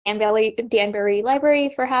Danbury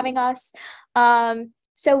Library for having us.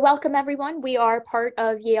 So welcome everyone. We are part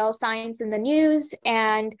of Yale Science in the News,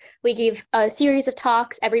 and we give a series of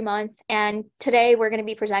talks every month. And today we're going to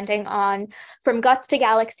be presenting on From Guts to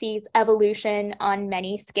Galaxies, Evolution on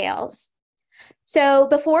Many Scales. So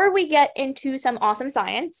before we get into some awesome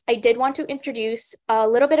science, I did want to introduce a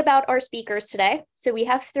little bit about our speakers today. So we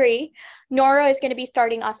have three. Nora is going to be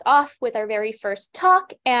starting us off with our very first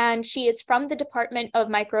talk, and she is from the Department of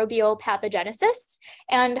Microbial Pathogenesis,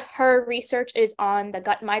 and her research is on the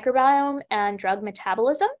gut microbiome and drug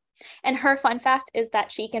metabolism. And her fun fact is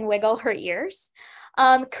that she can wiggle her ears.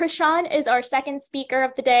 Chrishan is our second speaker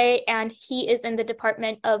of the day, and he is in the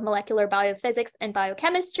Department of Molecular Biophysics and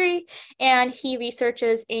Biochemistry, and he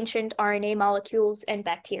researches ancient RNA molecules and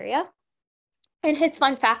bacteria. And his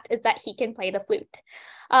fun fact is that he can play the flute.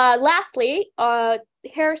 Lastly,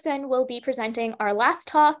 Harrison will be presenting our last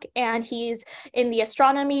talk, and he's in the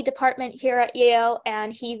astronomy department here at Yale,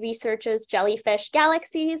 and he researches jellyfish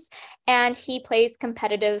galaxies, and he plays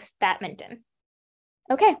competitive badminton.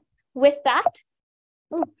 Okay, with that,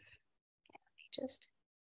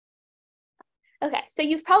 Okay, so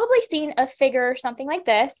you've probably seen a figure, something like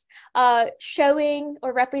this, showing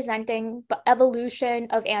or representing the evolution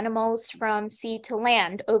of animals from sea to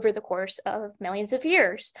land over the course of millions of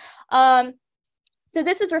years. So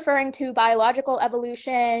this is referring to biological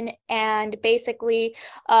evolution, and basically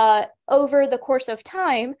over the course of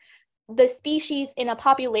time, the species in a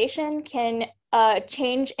population can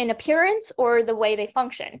change in appearance or the way they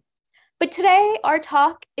function. But today, our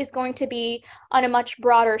talk is going to be on a much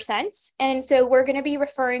broader sense. And so we're going to be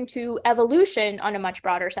referring to evolution on a much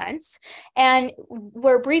broader sense. And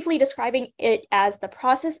we're briefly describing it as the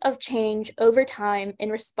process of change over time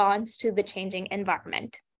in response to the changing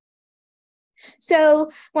environment.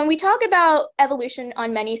 So when we talk about evolution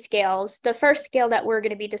on many scales, the first scale that we're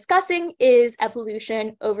going to be discussing is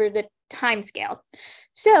evolution over the time scale.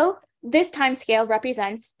 So this time scale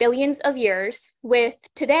represents billions of years, with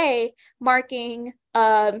today marking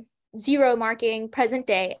 0 marking present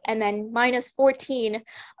day, and then minus 14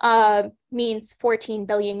 means 14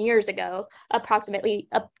 billion years ago, approximately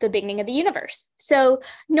the beginning of the universe. So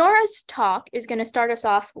Nora's talk is going to start us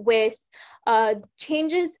off with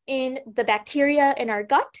changes in the bacteria in our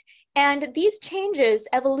gut. And these changes,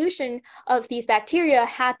 evolution of these bacteria,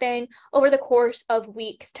 happen over the course of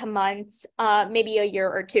weeks to months, maybe a year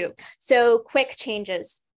or two. So quick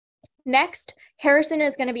changes. Next, Harrison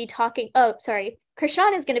is going to be talking,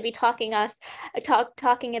 Chrishan is going to be talking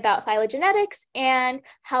about phylogenetics and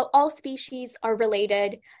how all species are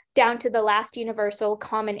related down to the last universal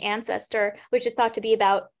common ancestor, which is thought to be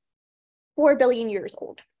about 4 billion years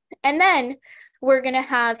old. And then we're going to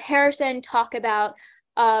have Harrison talk about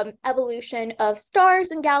evolution of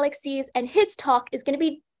stars and galaxies, and his talk is going to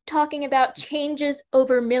be talking about changes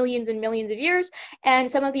over millions and millions of years,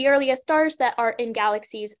 and some of the earliest stars that are in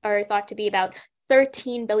galaxies are thought to be about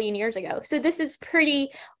 13 billion years ago. So this is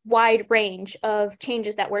pretty wide range of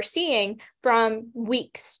changes that we're seeing from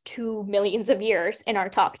weeks to millions of years in our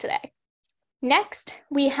talk today. Next,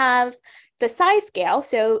 we have the size scale,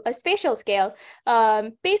 so a spatial scale.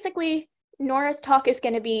 Basically, Nora's talk is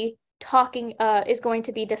going to be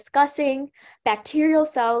discussing bacterial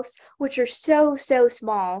cells, which are so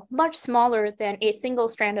small, much smaller than a single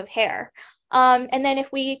strand of hair. And then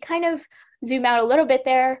if we kind of zoom out a little bit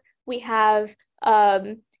there, we have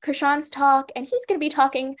Krishan's talk, and he's going to be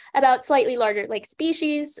talking about slightly larger like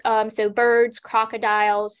species, so birds,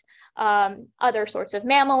 crocodiles, other sorts of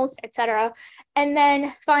mammals, etc. And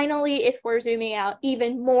then finally, if we're zooming out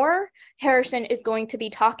even more, Harrison is going to be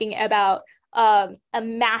talking about a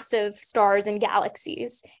massive stars and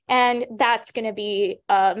galaxies, and that's going to be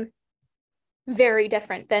very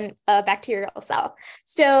different than a bacterial cell.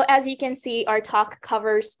 So as you can see, our talk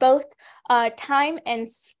covers both time and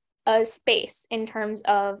space in terms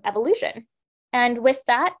of evolution. And with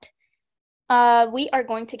that, we are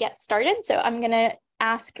going to get started. So I'm going to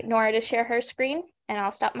ask Nora to share her screen, and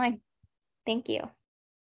I'll stop mine. Thank you.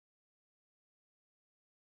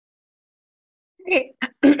 Great.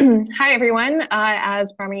 Hi, everyone.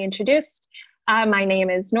 As Brahmi introduced, my name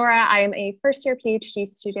is Nora. I am a first-year PhD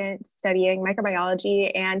student studying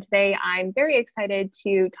microbiology, and today I'm very excited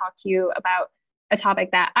to talk to you about a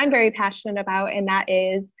topic that I'm very passionate about, and that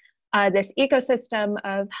is this ecosystem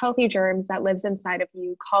of healthy germs that lives inside of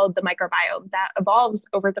you called the microbiome that evolves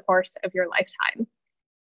over the course of your lifetime.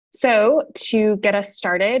 So to get us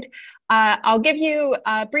started, I'll give you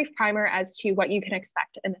a brief primer as to what you can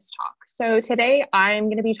expect in this talk. So today I'm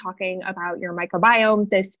going to be talking about your microbiome,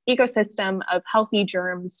 this ecosystem of healthy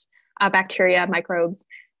germs, bacteria, microbes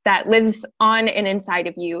that lives on and inside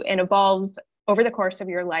of you and evolves over the course of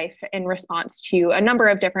your life in response to a number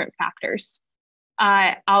of different factors.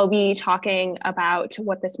 I'll be talking about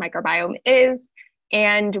what this microbiome is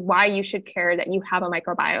and why you should care that you have a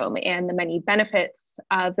microbiome and the many benefits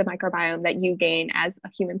of the microbiome that you gain as a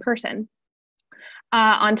human person.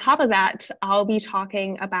 On top of that, I'll be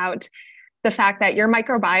talking about the fact that your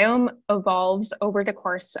microbiome evolves over the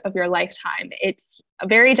course of your lifetime. It's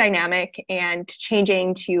very dynamic and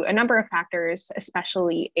changing to a number of factors,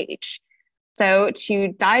 especially age. So to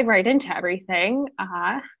dive right into everything,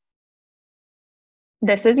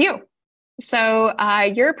 this is you. So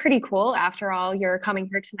you're pretty cool. After all, you're coming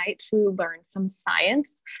here tonight to learn some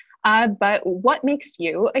science. But what makes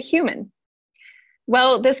you a human?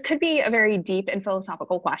 Well, this could be a very deep and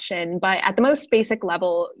philosophical question, but at the most basic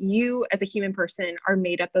level, you as a human person are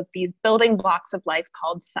made up of these building blocks of life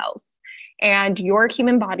called cells. And your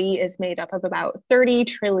human body is made up of about 30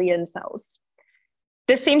 trillion cells.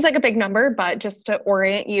 This seems like a big number, but just to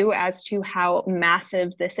orient you as to how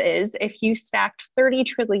massive this is, if you stacked 30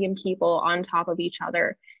 trillion people on top of each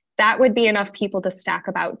other, that would be enough people to stack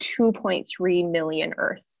about 2.3 million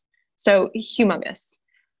Earths. So humongous.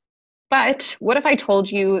 But what if I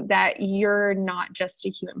told you that you're not just a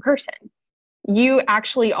human person? You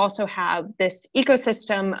actually also have this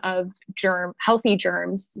ecosystem of healthy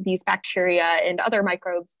germs, these bacteria and other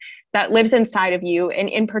microbes that lives inside of you, and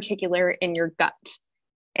in particular in your gut.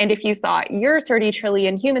 And if you thought your 30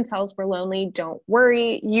 trillion human cells were lonely, don't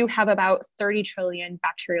worry. You have about 30 trillion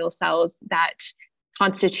bacterial cells that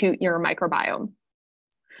constitute your microbiome.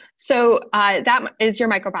 So that is your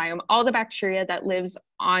microbiome, all the bacteria that lives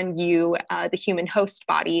on you, the human host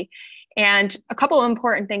body. And a couple of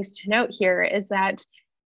important things to note here is that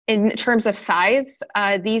in terms of size,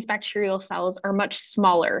 these bacterial cells are much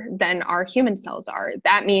smaller than our human cells are.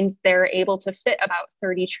 That means they're able to fit about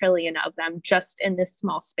 30 trillion of them just in this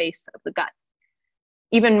small space of the gut.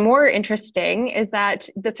 Even more interesting is that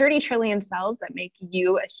the 30 trillion cells that make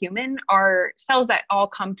you a human are cells that all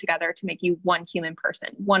come together to make you one human person,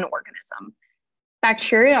 one organism.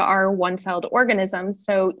 Bacteria are one-celled organisms,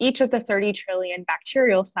 so each of the 30 trillion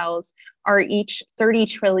bacterial cells are each 30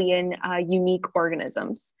 trillion unique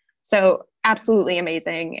organisms. So absolutely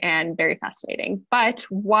amazing and very fascinating. But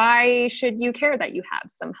why should you care that you have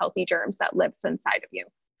some healthy germs that lives inside of you?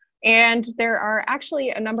 And there are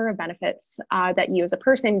actually a number of benefits that you as a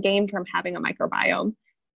person gain from having a microbiome.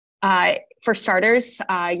 For starters,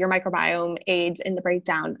 your microbiome aids in the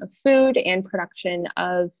breakdown of food and production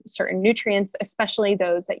of certain nutrients, especially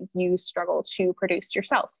those that you struggle to produce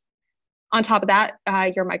yourself. On top of that,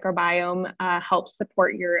 your microbiome helps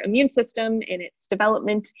support your immune system in its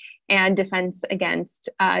development and defense against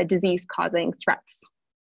disease-causing threats.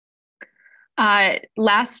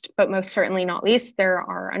 Last, but most certainly not least, there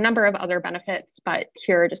are a number of other benefits, but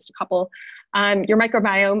here are just a couple. Your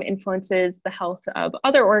microbiome influences the health of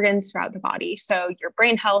other organs throughout the body. So your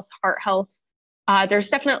brain health, heart health. There's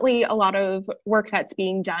definitely a lot of work that's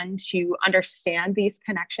being done to understand these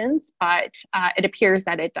connections, but it appears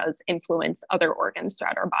that it does influence other organs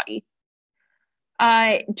throughout our body.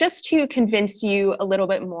 Just to convince you a little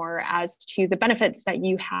bit more as to the benefits that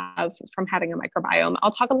you have from having a microbiome,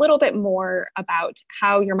 I'll talk a little bit more about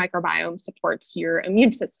how your microbiome supports your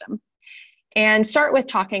immune system and start with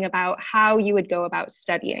talking about how you would go about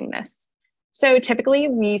studying this. So typically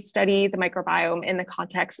we study the microbiome in the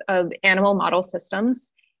context of animal model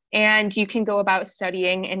systems, and you can go about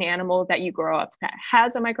studying an animal that you grow up that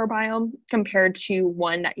has a microbiome compared to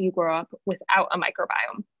one that you grow up without a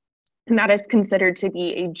microbiome. And that is considered to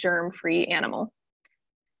be a germ-free animal.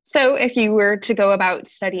 So if you were to go about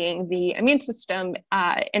studying the immune system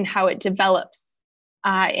and how it develops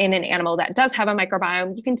in an animal that does have a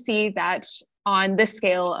microbiome, you can see that on this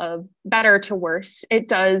scale of better to worse, it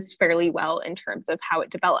does fairly well in terms of how it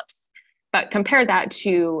develops. But compare that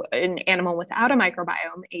to an animal without a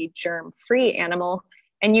microbiome, a germ-free animal,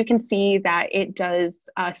 and you can see that it does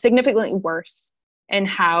significantly worse in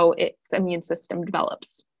how its immune system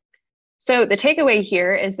develops. So the takeaway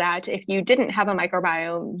here is that if you didn't have a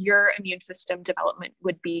microbiome, your immune system development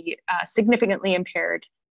would be significantly impaired.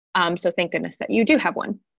 So thank goodness that you do have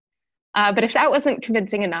one. But if that wasn't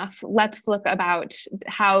convincing enough, let's look about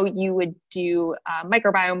how you would do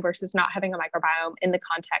microbiome versus not having a microbiome in the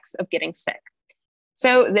context of getting sick.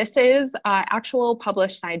 So this is actual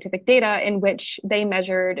published scientific data in which they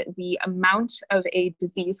measured the amount of a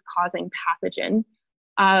disease-causing pathogen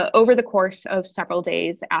over the course of several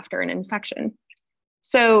days after an infection.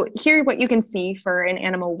 So here what you can see for an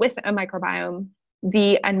animal with a microbiome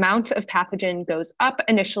the amount of pathogen goes up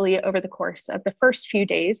initially over the course of the first few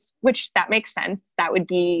days, which that makes sense. That would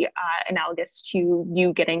be analogous to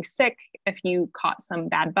you getting sick if you caught some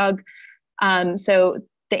bad bug. So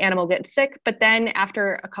the animal gets sick, but then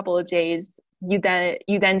after a couple of days, you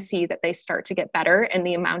then see that they start to get better and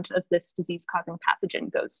the amount of this disease-causing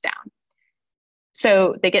pathogen goes down.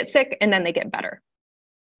 So they get sick and then they get better.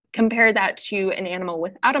 Compare that to an animal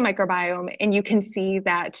without a microbiome, and you can see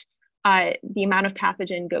that the amount of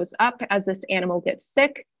pathogen goes up as this animal gets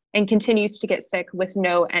sick and continues to get sick with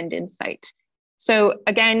no end in sight. So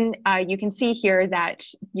again, you can see here that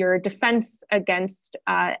your defense against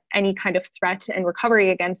any kind of threat and recovery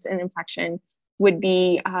against an infection would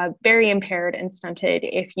be very impaired and stunted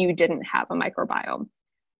if you didn't have a microbiome.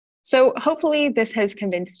 So hopefully this has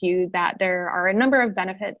convinced you that there are a number of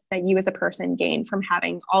benefits that you as a person gain from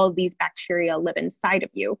having all of these bacteria live inside of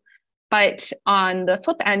you. But on the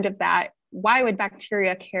flip end of that, why would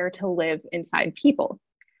bacteria care to live inside people?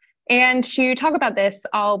 And to talk about this,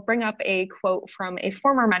 I'll bring up a quote from a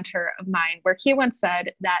former mentor of mine where he once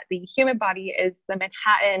said that the human body is the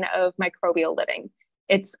Manhattan of microbial living.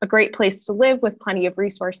 It's a great place to live with plenty of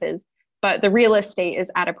resources, but the real estate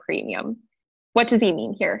is at a premium. What does he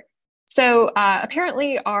mean here? So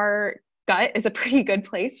apparently our gut is a pretty good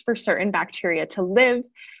place for certain bacteria to live.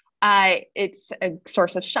 It's a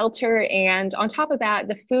source of shelter, and on top of that,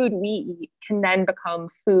 the food we eat can then become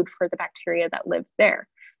food for the bacteria that live there.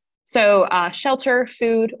 So shelter,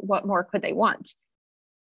 food, what more could they want?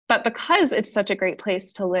 But because it's such a great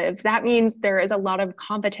place to live, that means there is a lot of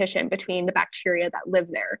competition between the bacteria that live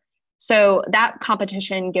there. So that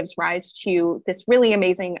competition gives rise to this really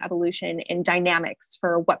amazing evolution in dynamics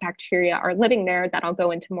for what bacteria are living there that I'll go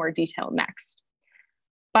into more detail next.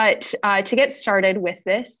 But to get started with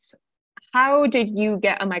this, how did you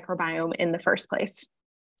get a microbiome in the first place?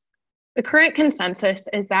 The current consensus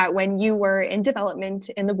is that when you were in development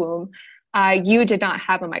in the womb, you did not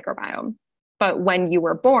have a microbiome. But when you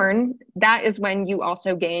were born, that is when you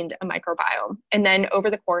also gained a microbiome. And then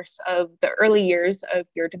over the course of the early years of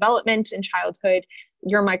your development in childhood,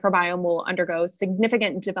 your microbiome will undergo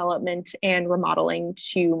significant development and remodeling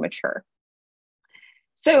to mature.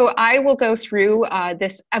 So I will go through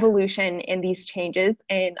this evolution and these changes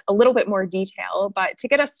in a little bit more detail, but to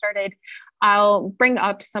get us started, I'll bring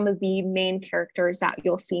up some of the main characters that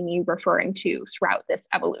you'll see me referring to throughout this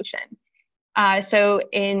evolution. So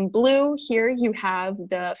in blue here, you have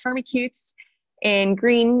the firmicutes. In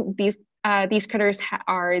green, these critters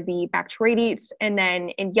are the bacteroidetes, and then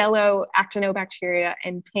in yellow, actinobacteria,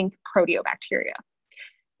 and pink, proteobacteria.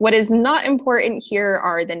 What is not important here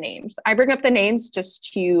are the names. I bring up the names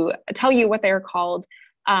just to tell you what they're called,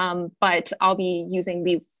 but I'll be using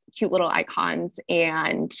these cute little icons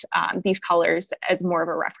and these colors as more of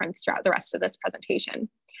a reference throughout the rest of this presentation.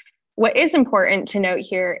 What is important to note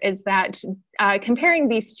here is that comparing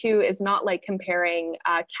these two is not like comparing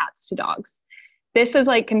cats to dogs. This is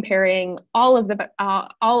like comparing all of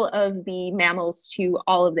the mammals to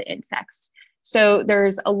all of the insects. So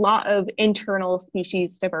there's a lot of internal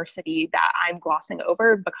species diversity that I'm glossing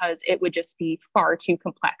over because it would just be far too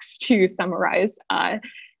complex to summarize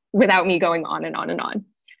without me going on and on and on.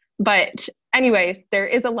 But anyways, there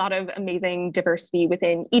is a lot of amazing diversity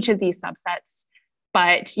within each of these subsets,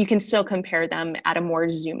 but you can still compare them at a more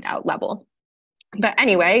zoomed out level. But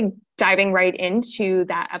anyway, diving right into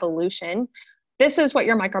that evolution, this is what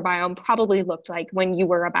your microbiome probably looked like when you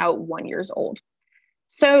were about 1 year old.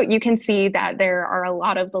 So you can see that there are a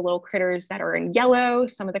lot of the little critters that are in yellow,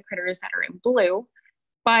 some of the critters that are in blue,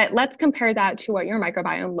 but let's compare that to what your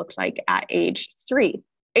microbiome looked like at age 3.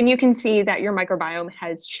 And you can see that your microbiome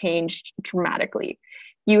has changed dramatically.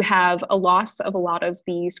 You have a loss of a lot of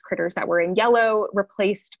these critters that were in yellow,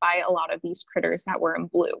 replaced by a lot of these critters that were in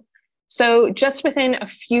blue. So just within a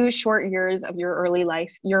few short years of your early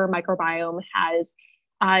life, your microbiome has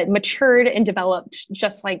matured and developed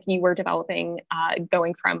just like you were developing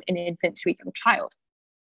going from an infant to a young child.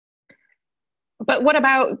 But what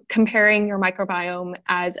about comparing your microbiome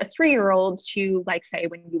as a 3-year-old to, like, say,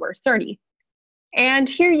 when you were 30? And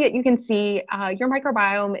here you can see your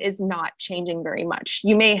microbiome is not changing very much.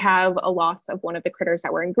 You may have a loss of one of the critters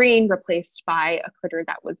that were in green replaced by a critter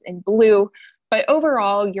that was in blue, but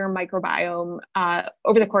overall your microbiome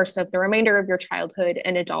over the course of the remainder of your childhood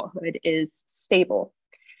and adulthood is stable.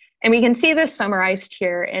 And we can see this summarized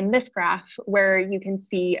here in this graph where you can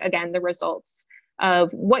see again the results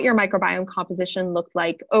of what your microbiome composition looked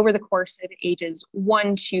like over the course of ages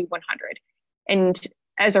 1 to 100. And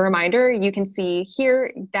as a reminder, you can see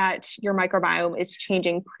here that your microbiome is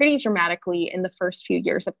changing pretty dramatically in the first few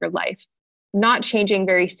years of your life. not changing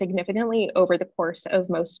very significantly over the course of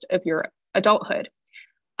most of your adulthood.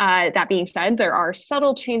 That being said, there are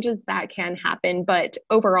subtle changes that can happen, but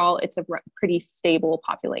overall, it's a pretty stable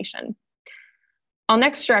population. I'll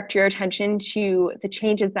next direct your attention to the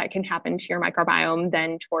changes that can happen to your microbiome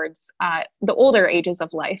then towards the older ages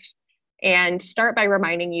of life, and start by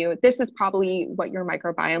reminding you this is probably what your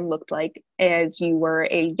microbiome looked like as you were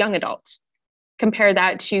a young adult. Compare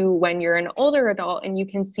that to when you're an older adult, and you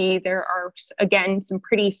can see there are, again, some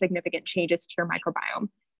pretty significant changes to your microbiome.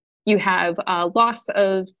 You have loss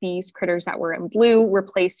of these critters that were in blue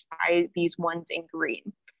replaced by these ones in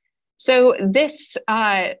green. So this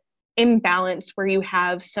imbalance where you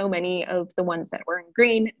have so many of the ones that were in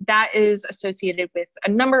green, that is associated with a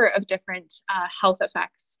number of different health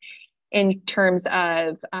effects in terms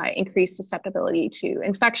of increased susceptibility to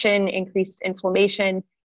infection, increased inflammation.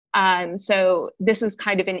 So this is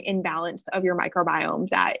kind of an imbalance of your microbiome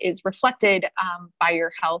that is reflected by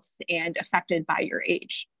your health and affected by your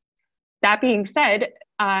age. That being said,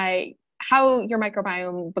 how your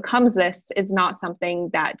microbiome becomes this is not something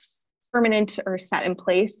that's permanent or set in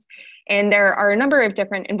place. And there are a number of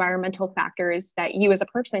different environmental factors that you as a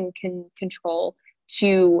person can control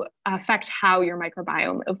to affect how your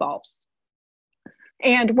microbiome evolves.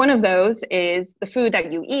 And one of those is the food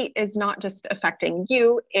that you eat is not just affecting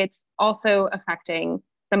you, it's also affecting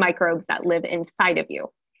the microbes that live inside of you.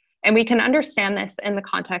 And we can understand this in the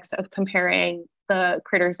context of comparing the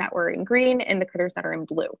critters that were in green and the critters that are in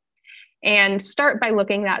blue. And start by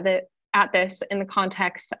looking at this in the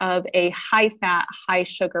context of a high fat, high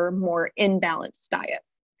sugar, more imbalanced diet.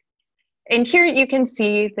 And here you can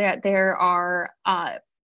see that there are a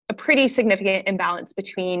pretty significant imbalance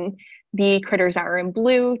between the critters that are in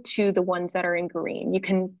blue to the ones that are in green. You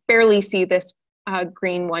can barely see this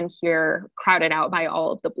green one here crowded out by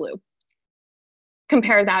all of the blue.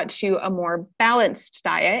 Compare that to a more balanced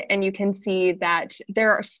diet, and you can see that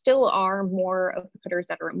there still are more of the critters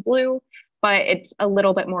that are in blue, but it's a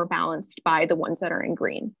little bit more balanced by the ones that are in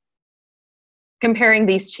green. Comparing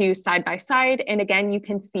these two side by side, and again, you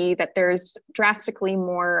can see that there's drastically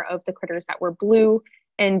more of the critters that were blue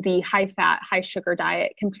in the high fat, high sugar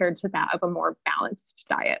diet compared to that of a more balanced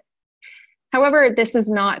diet. However, this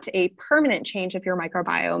is not a permanent change of your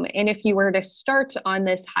microbiome. And if you were to start on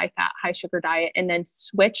this high fat, high sugar diet and then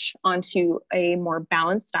switch onto a more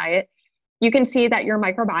balanced diet, you can see that your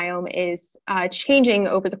microbiome is changing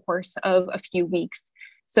over the course of a few weeks.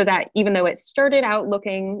 So that even though it started out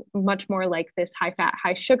looking much more like this high fat,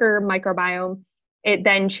 high sugar microbiome, it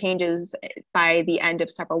then changes by the end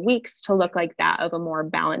of several weeks to look like that of a more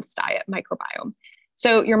balanced diet microbiome.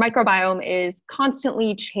 So your microbiome is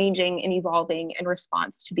constantly changing and evolving in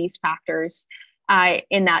response to these factors,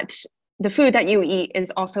 in that the food that you eat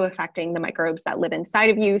is also affecting the microbes that live inside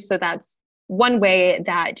of you. So that's one way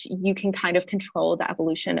that you can kind of control the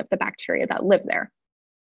evolution of the bacteria that live there.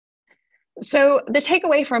 So the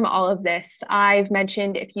takeaway from all of this, I've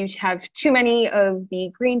mentioned if you have too many of the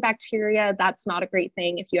green bacteria, that's not a great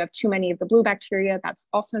thing. If you have too many of the blue bacteria, that's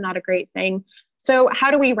also not a great thing. So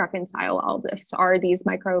how do we reconcile all this? Are these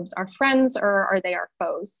microbes our friends or are they our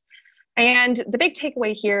foes? And the big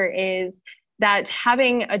takeaway here is that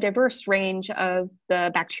having a diverse range of the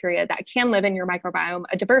bacteria that can live in your microbiome,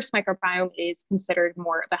 a diverse microbiome is considered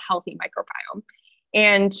more of a healthy microbiome.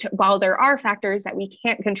 And while there are factors that we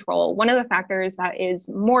can't control, one of the factors that is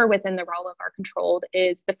more within the realm of our control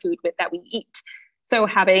is the food that we eat. So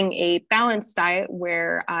having a balanced diet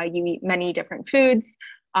where you eat many different foods,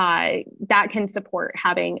 that can support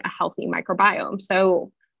having a healthy microbiome.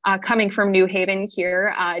 So coming from New Haven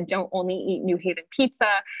here, don't only eat New Haven pizza,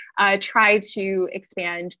 try to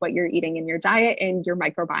expand what you're eating in your diet and your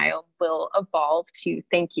microbiome will evolve to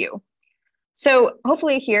thank you. So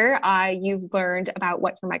hopefully here you've learned about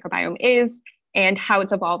what your microbiome is and how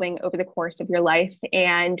it's evolving over the course of your life,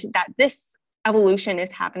 and that this evolution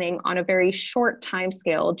is happening on a very short time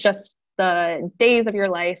scale, just the days of your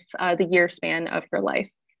life, the year span of your life.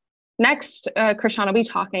 Next, Chrishan will be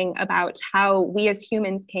talking about how we as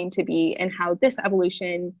humans came to be and how this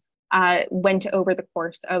evolution went over the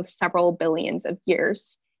course of several billions of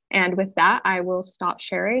years. And with that, I will stop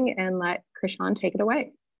sharing and let Chrishan take it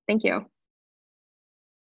away. Thank you.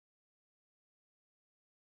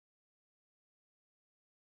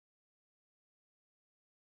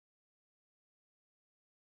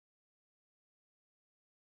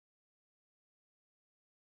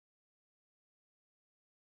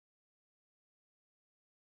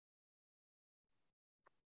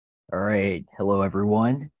 All right. Hello,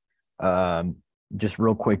 everyone. Just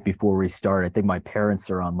real quick before we start, I think my parents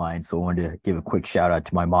are online, so I wanted to give a quick shout out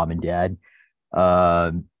to my mom and dad.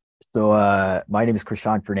 My name is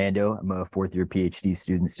Chrishan Fernando. I'm a fourth-year PhD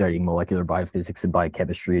student studying molecular biophysics and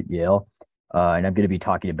biochemistry at Yale. And I'm going to be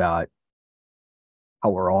talking about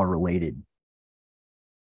how we're all related.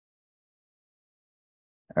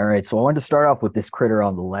 All right, so I wanted to start off with this critter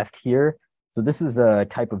on the left here. So this is a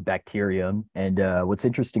type of bacterium. And what's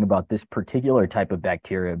interesting about this particular type of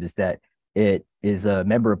bacterium is that it is a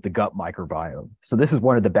member of the gut microbiome. So this is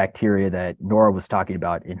one of the bacteria that Nora was talking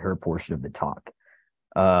about in her portion of the talk.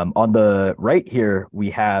 On the right here, we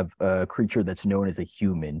have a creature that's known as a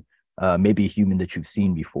human, maybe a human that you've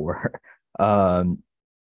seen before.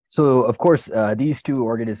 So, of course, these two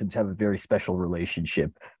organisms have a very special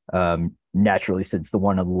relationship, naturally, since the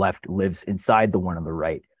one on the left lives inside the one on the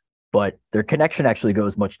right. But their connection actually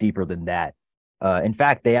goes much deeper than that. In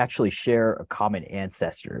fact, they actually share a common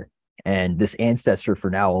ancestor. And this ancestor, for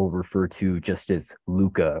now, I'll refer to just as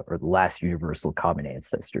Luca, or the last universal common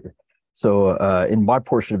ancestor. So in my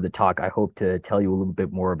portion of the talk, I hope to tell you a little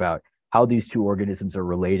bit more about how these two organisms are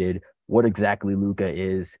related, what exactly Luca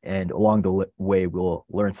is, and along the way, we'll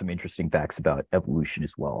learn some interesting facts about evolution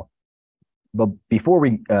as well. But before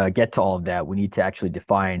we get to all of that, we need to actually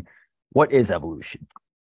define what is evolution.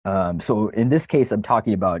 So in this case, I'm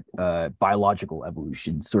talking about biological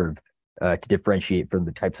evolution, sort of to differentiate from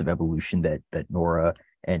the types of evolution that Nora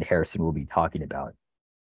and Harrison will be talking about.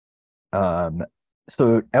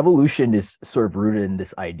 So evolution is sort of rooted in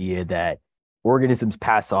this idea that organisms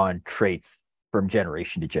pass on traits from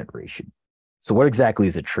generation to generation. So what exactly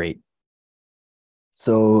is a trait?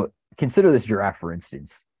 So consider this giraffe, for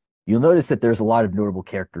instance. You'll notice that there's a lot of notable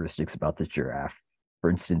characteristics about this giraffe. For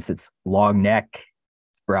instance, its long neck,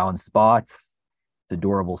 its brown spots, its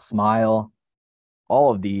adorable smile.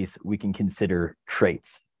 All of these we can consider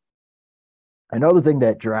traits. Another thing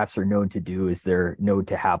that giraffes are known to do is they're known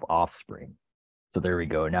to have offspring. So there we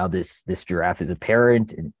go. Now this giraffe is a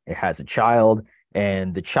parent and it has a child,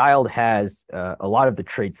 and the child has a lot of the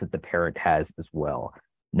traits that the parent has as well.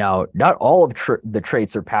 Now, not all of the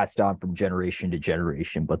traits are passed on from generation to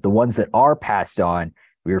generation, but the ones that are passed on,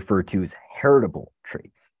 we refer to as heritable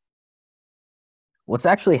traits. What's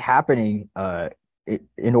actually happening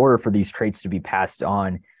in order for these traits to be passed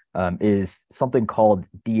on is something called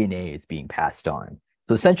DNA is being passed on.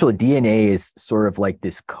 So essentially, DNA is sort of like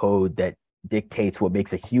this code that dictates what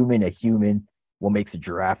makes a human, what makes a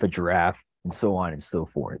giraffe, and so on and so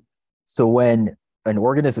forth. So when an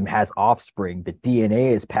organism has offspring, the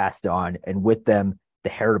DNA is passed on, and with them, the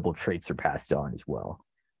heritable traits are passed on as well.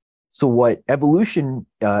 So what evolution,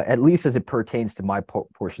 at least as it pertains to my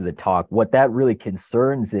portion of the talk, what that really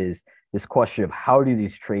concerns is this question of how do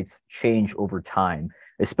these traits change over time,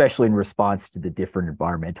 especially in response to the different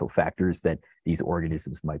environmental factors that these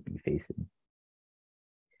organisms might be facing.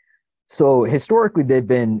 So historically,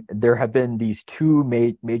 there have been these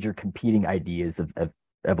two major competing ideas of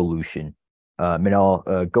evolution, and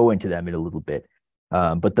I'll go into them in a little bit.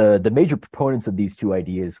 But the major proponents of these two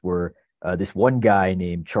ideas were this one guy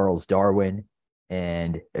named Charles Darwin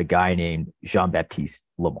and a guy named Jean-Baptiste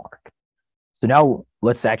Lamarck. So now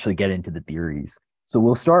let's actually get into the theories. So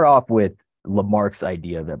we'll start off with Lamarck's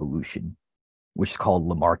idea of evolution, which is called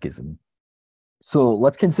Lamarckism. So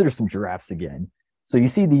let's consider some giraffes again. So you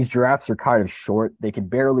see these giraffes are kind of short. They can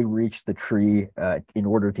barely reach the tree in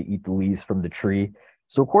order to eat the leaves from the tree.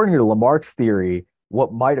 So according to Lamarck's theory,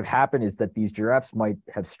 what might have happened is that these giraffes might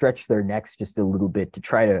have stretched their necks just a little bit to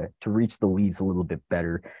try to reach the leaves a little bit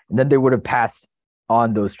better. And then they would have passed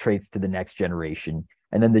on those traits to the next generation.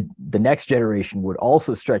 And then the next generation would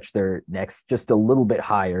also stretch their necks just a little bit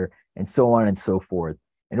higher, and so on and so forth.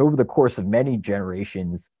 And over the course of many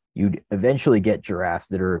generations, you'd eventually get giraffes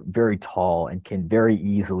that are very tall and can very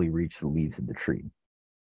easily reach the leaves of the tree.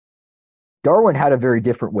 Darwin had a very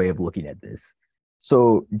different way of looking at this.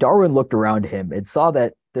 So Darwin looked around him and saw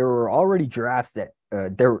that there were already giraffes that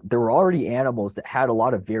there were already animals that had a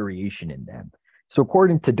lot of variation in them. So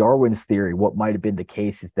according to Darwin's theory, what might have been the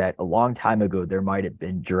case is that a long time ago, there might have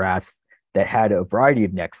been giraffes that had a variety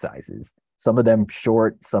of neck sizes, some of them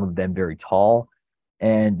short, some of them very tall.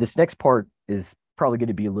 And this next part is probably going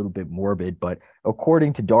to be a little bit morbid, but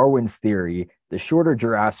according to Darwin's theory, the shorter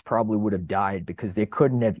giraffes probably would have died because they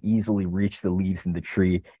couldn't have easily reached the leaves in the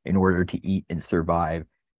tree in order to eat and survive.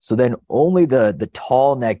 So then only the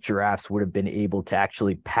tall neck giraffes would have been able to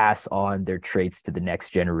actually pass on their traits to the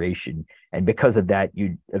next generation. And because of that,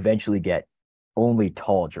 you'd eventually get only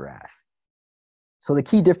tall giraffes. So the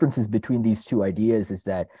key differences between these two ideas is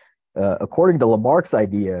that according to Lamarck's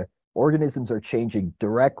idea, organisms are changing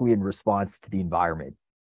directly in response to the environment.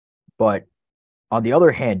 But on the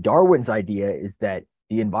other hand, Darwin's idea is that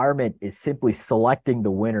the environment is simply selecting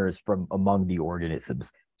the winners from among the organisms.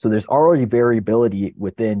 So there's already variability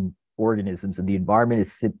within organisms, and the environment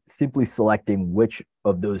is simply selecting which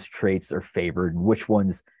of those traits are favored and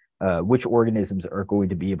which organisms are going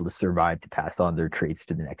to be able to survive to pass on their traits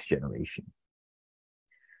to the next generation.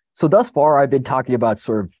 So thus far, I've been talking about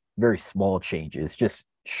sort of very small changes, just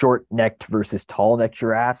short-necked versus tall-necked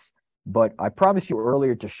giraffes. But I promised you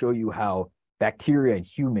earlier to show you how bacteria and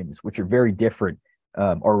humans, which are very different,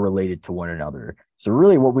 are related to one another. So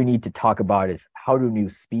really what we need to talk about is, how do new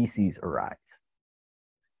species arise?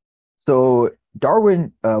 So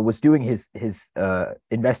Darwin was doing his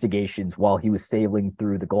investigations while he was sailing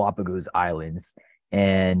through the Galapagos Islands,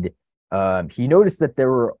 and he noticed that there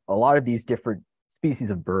were a lot of these different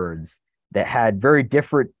species of birds that had very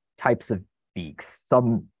different types of beaks,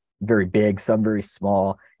 some very big, some very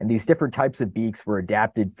small, and these different types of beaks were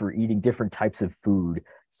adapted for eating different types of food,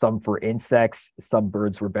 some for insects, some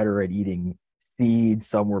birds were better at eating seeds,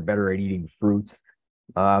 some were better at eating fruits.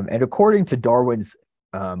 And according to Darwin's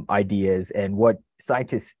ideas, and what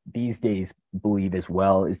scientists these days believe as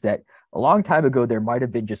well, is that a long time ago there might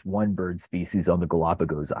have been just one bird species on the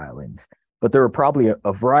Galapagos Islands, but there were probably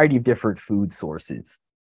a variety of different food sources.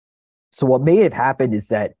 So what may have happened is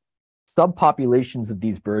that some populations of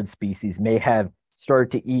these bird species may have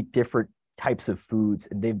started to eat different types of foods,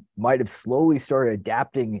 and they might have slowly started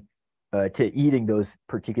adapting to eating those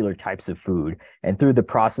particular types of food. And through the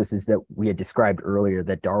processes that we had described earlier,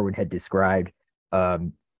 that Darwin had described,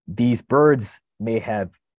 these birds may have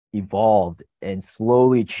evolved and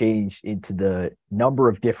slowly changed into the number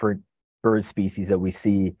of different bird species that we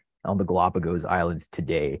see on the Galapagos Islands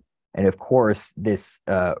today. And of course, this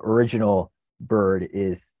original bird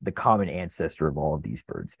is the common ancestor of all of these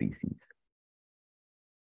bird species.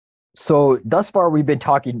 So thus far, we've been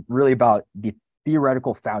talking really about the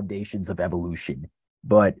theoretical foundations of evolution.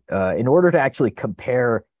 But in order to actually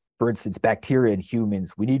compare, for instance, bacteria and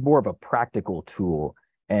humans, we need more of a practical tool.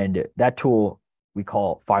 And that tool we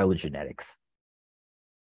call phylogenetics.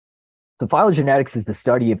 So phylogenetics is the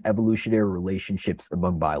study of evolutionary relationships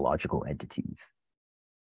among biological entities.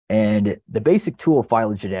 And the basic tool of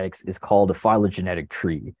phylogenetics is called a phylogenetic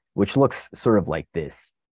tree, which looks sort of like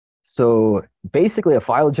this. So basically, a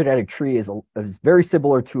phylogenetic tree is very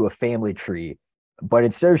similar to a family tree, but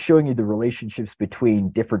instead of showing you the relationships between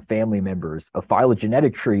different family members, a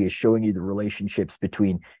phylogenetic tree is showing you the relationships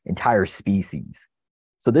between entire species.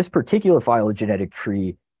 So this particular phylogenetic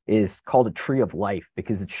tree is called a tree of life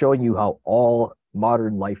because it's showing you how all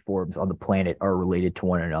modern life forms on the planet are related to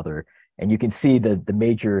one another. And you can see the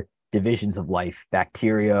major divisions of life: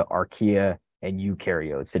 bacteria, archaea, and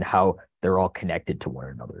eukaryotes, and how they're all connected to one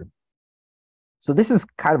another. So this is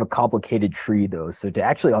kind of a complicated tree, though. So to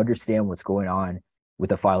actually understand what's going on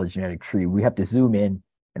with a phylogenetic tree, we have to zoom in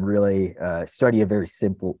and really study a very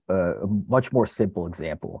simple, a much more simple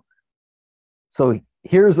example. So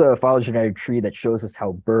here's a phylogenetic tree that shows us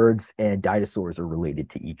how birds and dinosaurs are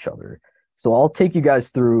related to each other. So I'll take you guys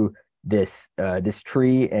through this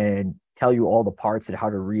tree and tell you all the parts and how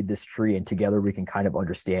to read this tree, and together we can kind of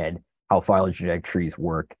understand how phylogenetic trees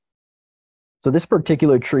work. So this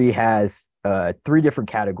particular tree has three different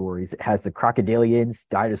categories. It has the crocodilians,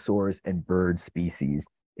 dinosaurs, and bird species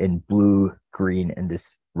in blue, green, and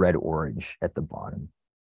this red-orange at the bottom.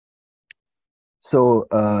 So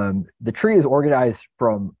the tree is organized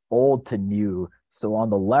from old to new. So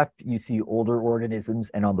on the left, you see older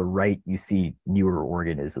organisms, and on the right, you see newer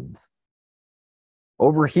organisms.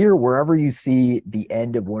 Over here, wherever you see the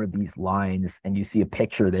end of one of these lines and you see a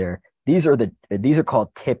picture there, these are called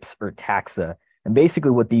tips or taxa. And basically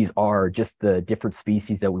what these are just the different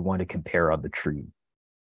species that we want to compare on the tree.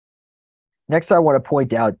 Next, I want to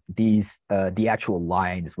point out these the actual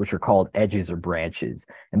lines, which are called edges or branches.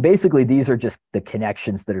 And basically, these are just the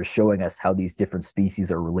connections that are showing us how these different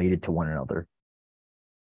species are related to one another.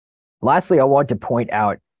 Lastly, I want to point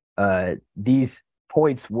out these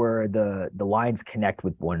points where the lines connect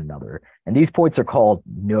with one another. And these points are called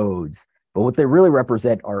nodes, but what they really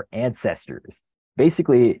represent are ancestors.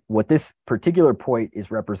 Basically, what this particular point is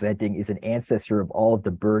representing is an ancestor of all of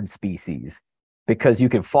the bird species, because you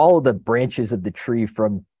can follow the branches of the tree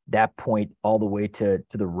from that point all the way to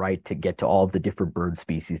the right to get to all of the different bird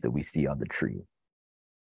species that we see on the tree.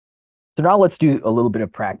 So now let's do a little bit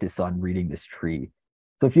of practice on reading this tree.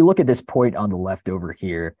 So if you look at this point on the left over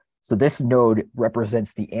here, so this node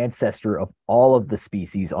represents the ancestor of all of the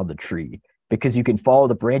species on the tree, because you can follow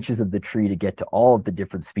the branches of the tree to get to all of the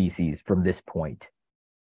different species from this point.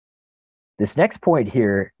 This next point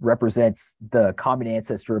here represents the common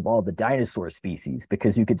ancestor of all the dinosaur species,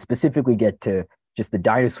 because you could specifically get to just the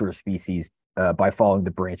dinosaur species by following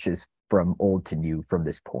the branches from old to new from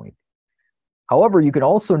this point. However, you can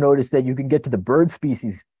also notice that you can get to the bird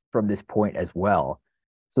species from this point as well.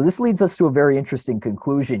 So this leads us to a very interesting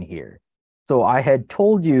conclusion here. So I had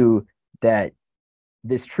told you that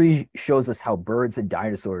this tree shows us how birds and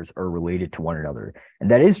dinosaurs are related to one another. And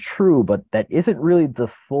that is true, but that isn't really the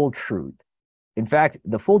full truth. In fact,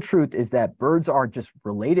 the full truth is that birds aren't just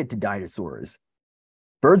related to dinosaurs.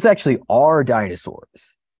 Birds actually are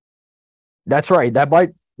dinosaurs. That's right. That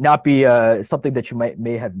might not be something that you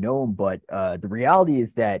may have known, but the reality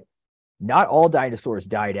is that not all dinosaurs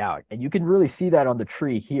died out, and you can really see that on the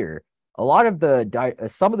tree here. A lot of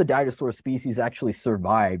some of the dinosaur species actually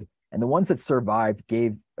survived, and the ones that survived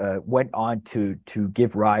went on to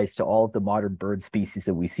give rise to all of the modern bird species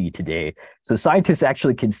that we see today. So scientists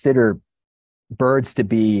actually consider birds to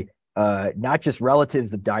be not just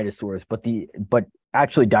relatives of dinosaurs, but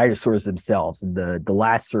actually dinosaurs themselves, and the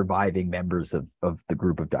last surviving members of the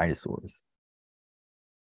group of dinosaurs.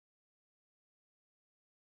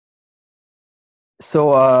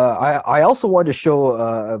 So I also wanted to show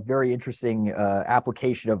a very interesting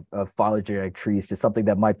application of phylogenetic trees to something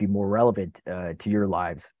that might be more relevant to your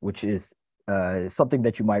lives, which is something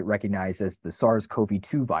that you might recognize as the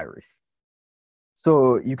SARS-CoV-2 virus.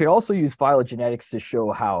 So you can also use phylogenetics to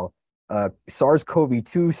show how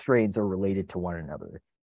SARS-CoV-2 strains are related to one another.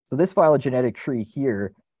 So this phylogenetic tree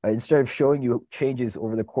here, instead of showing you changes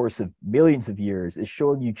over the course of millions of years, is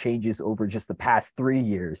showing you changes over just the past 3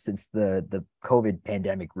 years since the COVID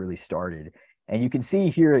pandemic really started. And you can see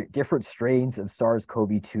here different strains of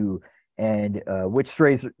SARS-CoV-2 and which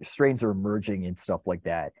strains are emerging and stuff like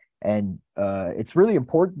that. And it's really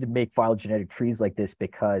important to make phylogenetic trees like this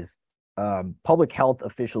because public health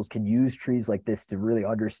officials can use trees like this to really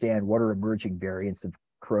understand what are emerging variants of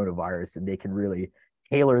coronavirus, and they can really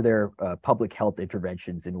tailor their public health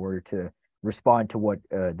interventions in order to respond to what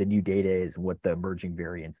the new data is and what the emerging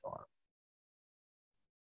variants are.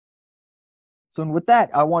 So with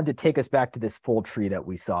that, I wanted to take us back to this full tree that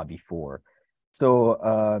we saw before.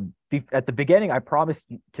 So at the beginning, I promised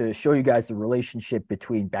to show you guys the relationship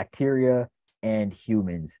between bacteria and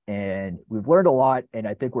humans, and we've learned a lot, and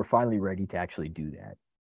I think we're finally ready to actually do that.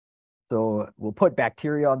 So we'll put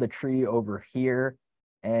bacteria on the tree over here,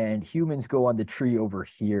 and humans go on the tree over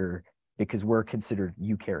here because we're considered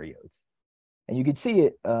eukaryotes. And you can see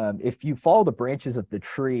it if you follow the branches of the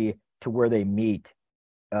tree to where they meet.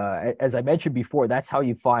 As I mentioned before, that's how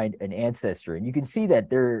you find an ancestor. And you can see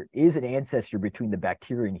that there is an ancestor between the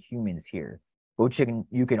bacteria and humans here. But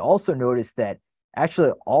you can also notice that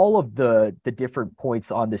actually all of the different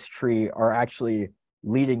points on this tree are actually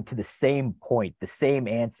leading to the same point, the same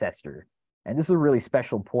ancestor. And this is a really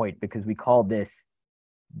special point because we call this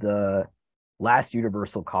the last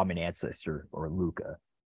universal common ancestor, or LUCA.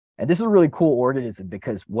 And this is a really cool organism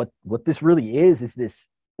because what this really is this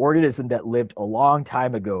organism that lived a long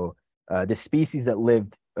time ago, this species that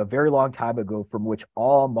lived a very long time ago, from which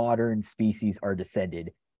all modern species are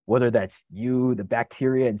descended, whether that's you, the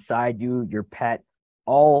bacteria inside you, your pet,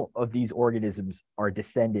 all of these organisms are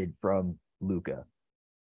descended from LUCA.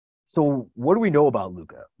 So what do we know about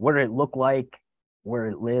LUCA? What did it look like? Where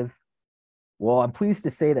did it live? Well, I'm pleased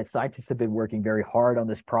to say that scientists have been working very hard on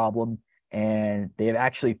this problem, and they have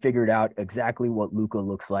actually figured out exactly what LUCA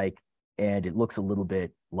looks like, and it looks a little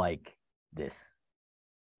bit like this.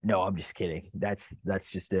 No, I'm just kidding. That's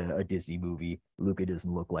just a Disney movie. LUCA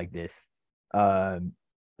doesn't look like this.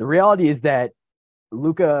 The reality is that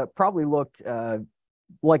LUCA probably looked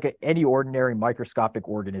like any ordinary microscopic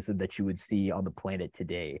organism that you would see on the planet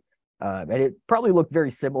today. And it probably looked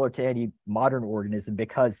very similar to any modern organism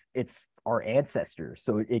because it's our ancestor.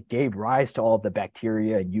 So it gave rise to all of the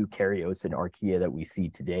bacteria and eukaryotes and archaea that we see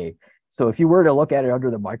today. So if you were to look at it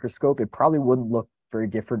under the microscope, it probably wouldn't look very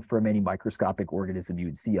different from any microscopic organism you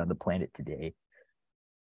would see on the planet today.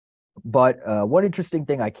 But one interesting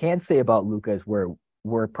thing I can say about LUCA is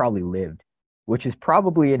where it probably lived, which is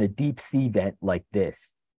probably in a deep sea vent like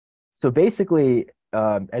this. So basically,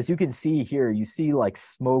 as you can see here, you see like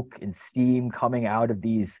smoke and steam coming out of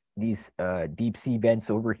these deep sea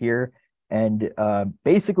vents over here. And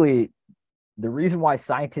basically, the reason why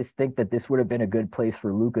scientists think that this would have been a good place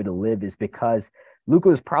for LUCA to live is because LUCA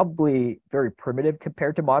was probably very primitive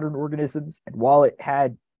compared to modern organisms. And while it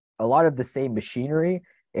had a lot of the same machinery,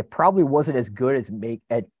 it probably wasn't as good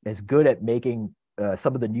at making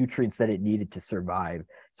some of the nutrients that it needed to survive.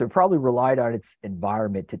 So it probably relied on its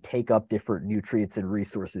environment to take up different nutrients and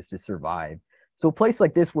resources to survive. So a place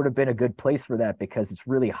like this would have been a good place for that because it's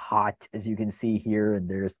really hot, as you can see here, and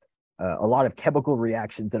there's a lot of chemical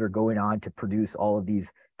reactions that are going on to produce all of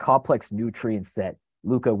these complex nutrients that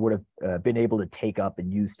LUCA would have been able to take up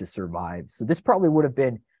and use to survive. So this probably would have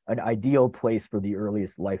been an ideal place for the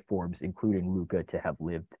earliest life forms, including Luca, to have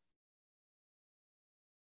lived.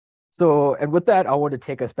 So, and with that, I want to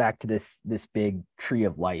take us back to this big tree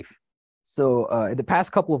of life. So, in the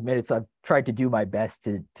past couple of minutes, I've tried to do my best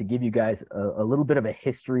to give you guys a little bit of a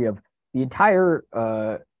history of the entire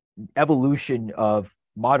evolution of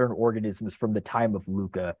modern organisms from the time of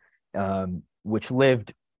Luca, which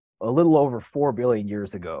lived a little over 4 billion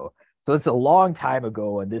years ago. So it's a long time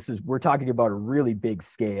ago, and we're talking about a really big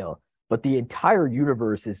scale, but the entire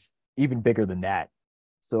universe is even bigger than that.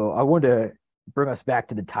 So I want to bring us back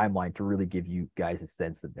to the timeline to really give you guys a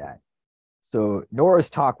sense of that. So Nora's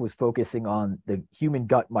talk was focusing on the human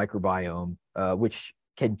gut microbiome, which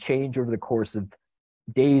can change over the course of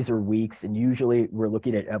days or weeks, and usually we're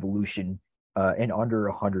looking at evolution in under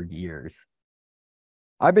 100 years.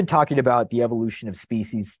 I've been talking about the evolution of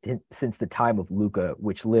species since the time of Luca,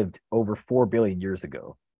 which lived over 4 billion years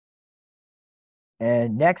ago.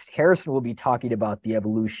 And next, Harrison will be talking about the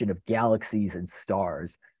evolution of galaxies and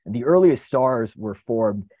stars. And the earliest stars were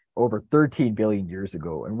formed over 13 billion years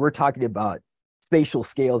ago. And we're talking about spatial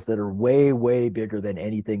scales that are way, way bigger than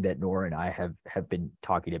anything that Nora and I have been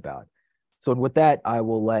talking about. So with that, I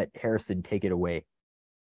will let Harrison take it away.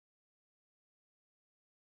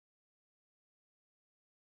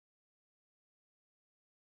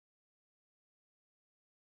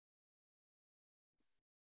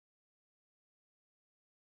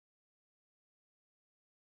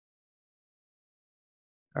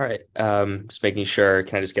 All right. Just making sure,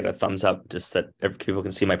 can I just get a thumbs up just that people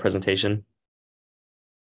can see my presentation?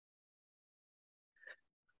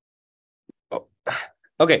 Oh,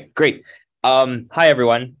 okay, great. Hi,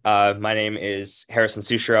 everyone. My name is Harrison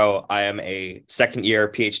Souchereau. I am a second-year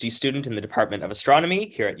PhD student in the Department of Astronomy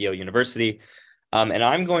here at Yale University. And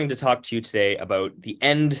I'm going to talk to you today about the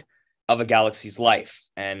end of a galaxy's life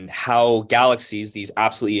and how galaxies, these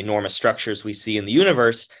absolutely enormous structures we see in the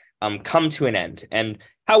universe, come to an end, and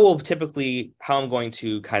how I'm going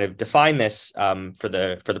to kind of define this for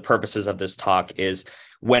the purposes of this talk is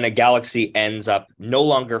when a galaxy ends up no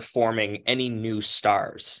longer forming any new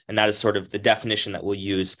stars, and that is sort of the definition that we'll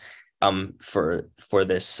use for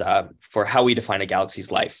how we define a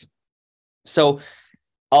galaxy's life. So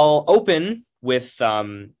I'll open with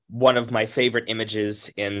one of my favorite images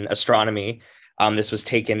in astronomy. This was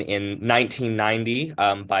taken in 1990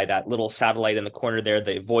 by that little satellite in the corner there,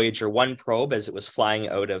 the Voyager 1 probe, as it was flying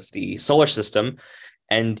out of the solar system.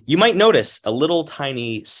 And you might notice a little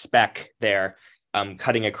tiny speck there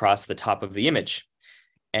cutting across the top of the image.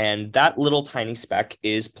 And that little tiny speck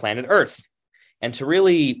is planet Earth. And to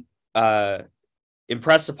really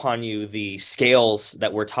impress upon you the scales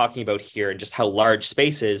that we're talking about here and just how large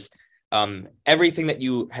space is, everything that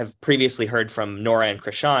you have previously heard from Nora and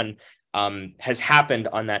Chrishan has happened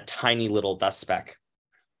on that tiny little dust speck.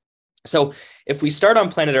 So if we start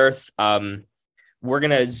on planet Earth, we're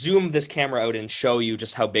going to zoom this camera out and show you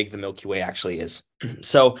just how big the Milky Way actually is.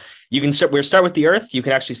 So we'll start with the Earth. You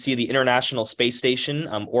can actually see the International Space Station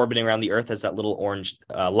orbiting around the Earth as that little orange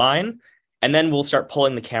line. And then we'll start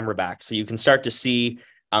pulling the camera back. So you can start to see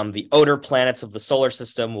the outer planets of the solar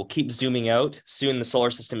system. We'll keep zooming out. Soon the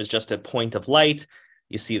solar system is just a point of light.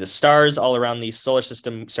 You see the stars all around the solar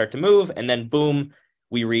system start to move, and then boom,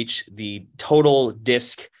 we reach the total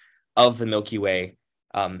disk of the Milky Way,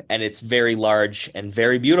 and it's very large and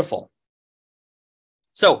very beautiful.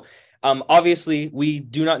 So obviously, we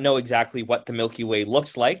do not know exactly what the Milky Way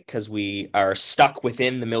looks like because we are stuck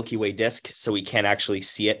within the Milky Way disk, so we can't actually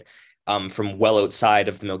see it from well outside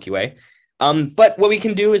of the Milky Way. But what we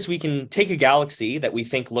can do is we can take a galaxy that we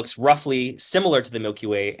think looks roughly similar to the Milky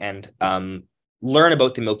Way and learn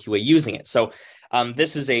about the Milky Way using it. So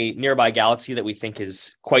this is a nearby galaxy that we think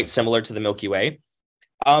is quite similar to the Milky Way.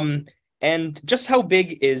 And just how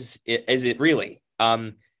big is it really?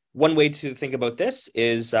 One way to think about this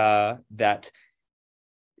is that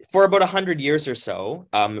for about 100 years or so,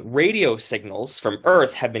 radio signals from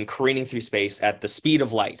Earth have been careening through space at the speed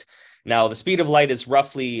of light. Now, the speed of light is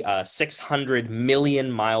roughly 600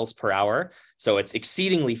 million miles per hour, so it's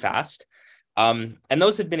exceedingly fast. And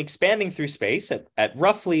those have been expanding through space at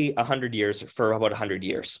roughly 100 years for about 100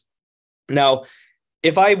 years. Now,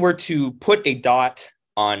 if I were to put a dot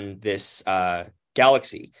on this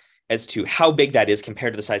galaxy as to how big that is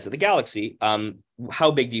compared to the size of the galaxy,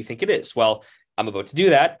 how big do you think it is? Well, I'm about to do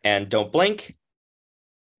that, and don't blink.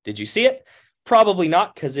 Did you see it? Probably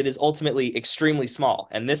not, because it is ultimately extremely small.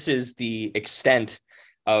 And this is the extent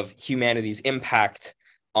of humanity's impact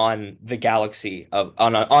on the galaxy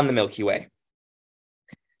on the Milky Way.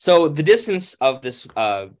 So the distance of this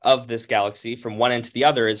galaxy from one end to the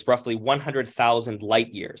other is roughly 100,000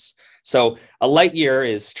 light years. So a light year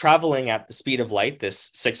is traveling at the speed of light, this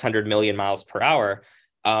 600 million miles per hour.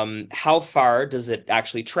 How far does it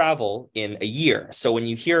actually travel in a year? So when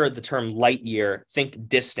you hear the term light year, think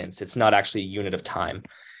distance. It's not actually a unit of time.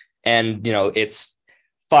 And, it's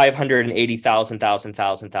 580,000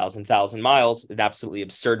 miles, an absolutely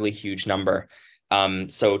absurdly huge number.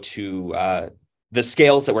 So to the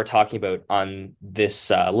scales that we're talking about on this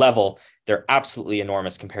level, they're absolutely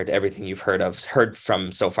enormous compared to everything you've heard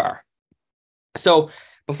from so far. So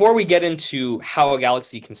before we get into how a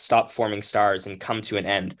galaxy can stop forming stars and come to an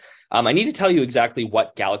end, I need to tell you exactly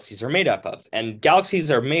what galaxies are made up of. And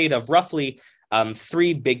galaxies are made of roughly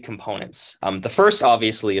three big components. The first,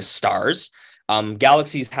 obviously, is stars.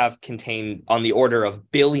 Galaxies contain on the order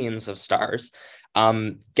of billions of stars.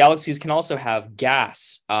 Galaxies can also have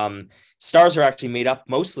gas. Stars are actually made up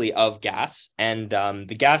mostly of gas, and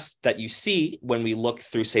the gas that you see when we look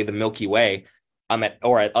through, say, the Milky Way at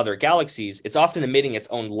other galaxies, it's often emitting its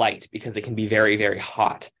own light because it can be very, very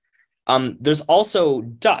hot. There's also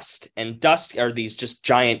dust, and dust are these just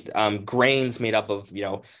giant grains made up of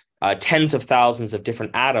tens of thousands of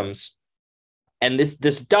different atoms. And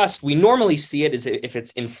this dust, we normally see it as if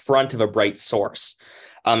it's in front of a bright source.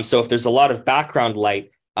 So if there's a lot of background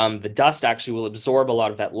light, the dust actually will absorb a lot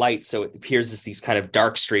of that light, so it appears as these kind of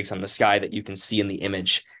dark streaks on the sky that you can see in the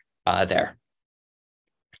image there.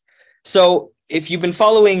 So if you've been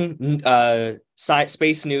following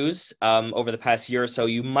space news over the past year or so,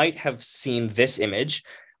 you might have seen this image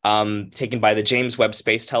taken by the James Webb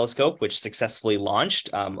Space Telescope, which successfully launched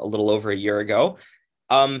a little over a year ago.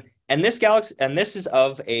 And this is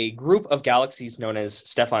of a group of galaxies known as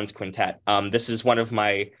Stephan's Quintet. This is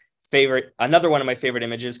another one of my favorite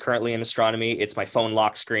images currently in astronomy. It's my phone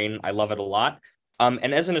lock screen. I love it a lot.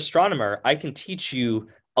 And as an astronomer, I can teach you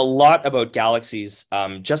a lot about galaxies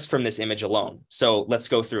just from this image alone. So let's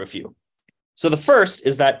go through a few. So the first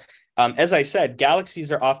is that, as I said,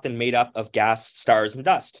 galaxies are often made up of gas, stars, and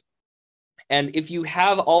dust. And if you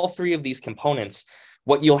have all three of these components,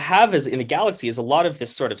 what you'll have in a galaxy is a lot of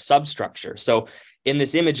this sort of substructure. So in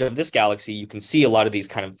this image of this galaxy, you can see a lot of these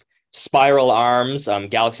kind of spiral arms.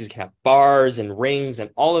 Galaxies can have bars and rings and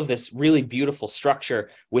all of this really beautiful structure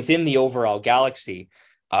within the overall galaxy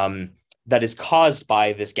that is caused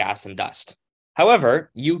by this gas and dust. However,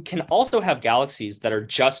 you can also have galaxies that are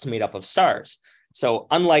just made up of stars. So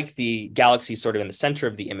unlike the galaxy sort of in the center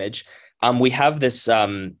of the image, we have this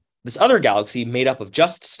other galaxy made up of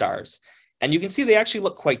just stars. And you can see they actually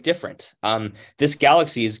look quite different. This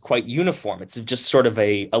galaxy is quite uniform. It's just sort of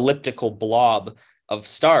a elliptical blob of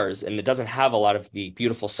stars, and it doesn't have a lot of the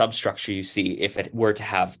beautiful substructure you see if it were to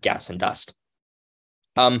have gas and dust.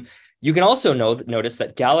 You can also notice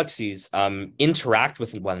that galaxies interact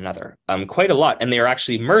with one another quite a lot, and they are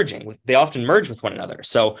actually merging. They often merge with one another.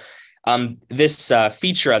 So this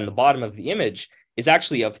feature on the bottom of the image is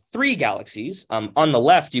actually of three galaxies. On the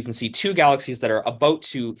left, you can see two galaxies that are about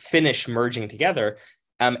to finish merging together.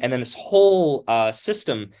 And then this whole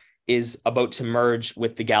system is about to merge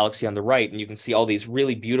with the galaxy on the right. And you can see all these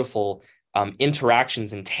really beautiful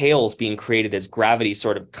interactions and tails being created as gravity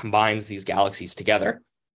sort of combines these galaxies together.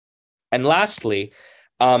 And lastly,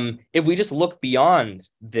 if we just look beyond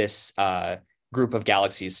this group of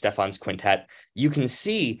galaxies, Stephan's Quintet, you can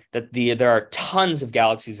see that there are tons of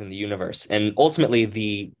galaxies in the universe. And ultimately,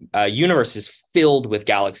 the universe is filled with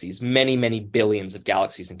galaxies, many, many billions of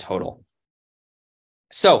galaxies in total.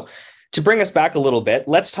 So to bring us back a little bit,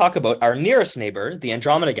 let's talk about our nearest neighbor, the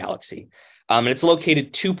Andromeda Galaxy. And it's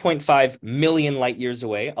located 2.5 million light years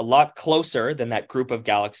away, a lot closer than that group of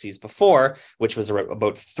galaxies before, which was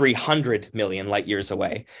about 300 million light years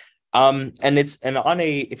away.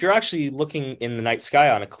 If you're actually looking in the night sky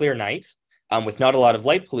on a clear night with not a lot of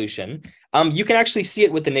light pollution, you can actually see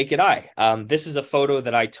it with the naked eye. This is a photo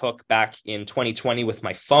that I took back in 2020 with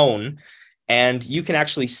my phone, and you can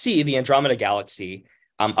actually see the Andromeda Galaxy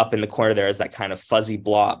up in the corner there as that kind of fuzzy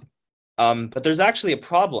blob. But there's actually a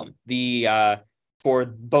problem for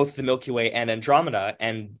both the Milky Way and Andromeda,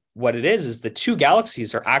 and what it is the two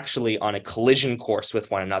galaxies are actually on a collision course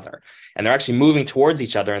with one another, and they're actually moving towards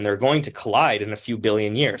each other, and they're going to collide in a few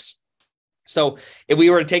billion years. So if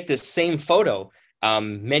we were to take this same photo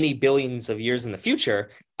many billions of years in the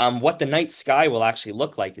future, what the night sky will actually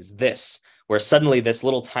look like is this, where suddenly this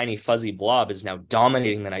little tiny fuzzy blob is now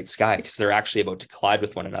dominating the night sky because they're actually about to collide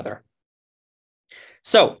with one another.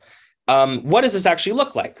 So what does this actually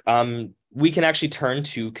look like? We can actually turn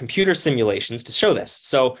to computer simulations to show this.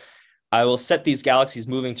 So I will set these galaxies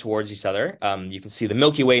moving towards each other. You can see the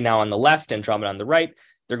Milky Way now on the left, Andromeda on the right.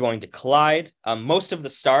 They're going to collide. Most of the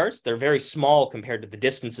stars, they're very small compared to the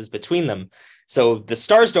distances between them. So the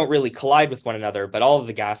stars don't really collide with one another, but all of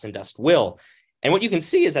the gas and dust will. And what you can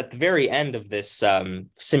see is at the very end of this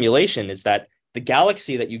simulation is that the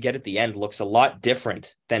galaxy that you get at the end looks a lot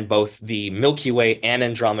different than both the Milky Way and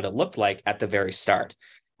Andromeda looked like at the very start.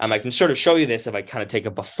 I can sort of show you this if I kind of take a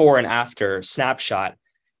before and after snapshot.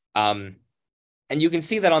 And you can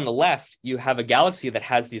see that on the left, you have a galaxy that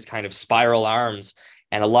has these kind of spiral arms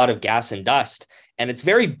and a lot of gas and dust, and it's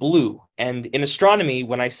very blue. And in astronomy,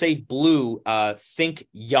 when I say blue, think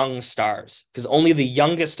young stars, because only the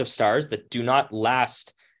youngest of stars that do not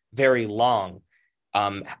last very long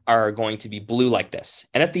are going to be blue like this.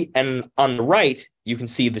 And at the end on the right, you can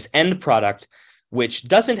see this end product, which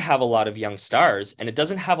doesn't have a lot of young stars, and it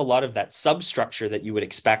doesn't have a lot of that substructure that you would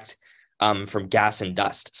expect from gas and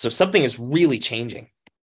dust. So something is really changing.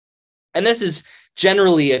 And this is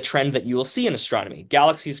generally a trend that you will see in astronomy.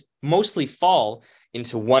 Galaxies mostly fall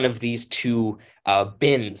into one of these two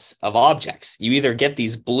bins of objects. You either get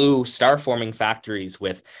these blue star-forming factories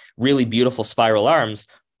with really beautiful spiral arms,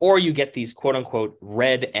 or you get these quote unquote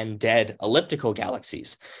red and dead elliptical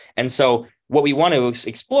galaxies. And so what we want to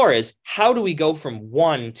explore is, how do we go from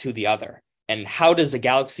one to the other? And how does a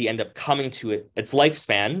galaxy end up coming to its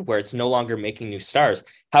lifespan where it's no longer making new stars?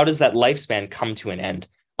 How does that lifespan come to an end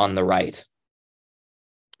on the right?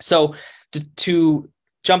 So to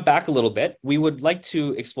jump back a little bit, we would like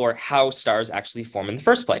to explore how stars actually form in the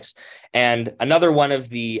first place. And another one of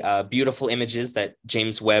the beautiful images that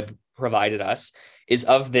James Webb provided us is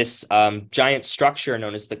of this giant structure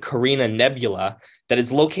known as the Carina Nebula that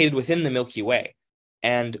is located within the Milky Way.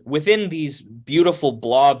 And within these beautiful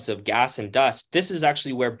blobs of gas and dust, this is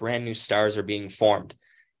actually where brand new stars are being formed.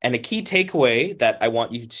 And a key takeaway that I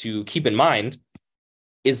want you to keep in mind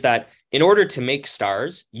is that in order to make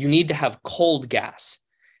stars, you need to have cold gas.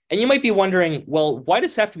 And you might be wondering, well, why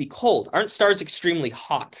does it have to be cold? Aren't stars extremely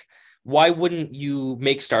hot? Why wouldn't you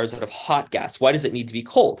make stars out of hot gas? Why does it need to be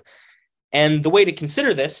cold? And the way to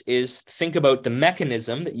consider this is think about the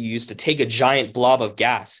mechanism that you use to take a giant blob of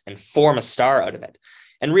gas and form a star out of it.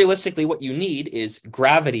 And realistically, what you need is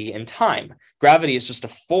gravity and time. Gravity is just a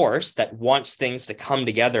force that wants things to come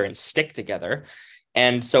together and stick together.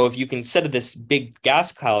 And so if you can consider this big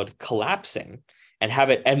gas cloud collapsing and have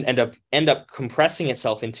it end up compressing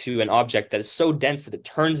itself into an object that is so dense that it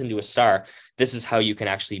turns into a star, this is how you can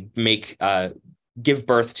actually give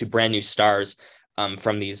birth to brand new stars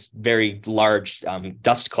from these very large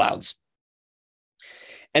dust clouds.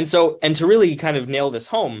 And to really kind of nail this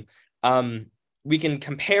home, we can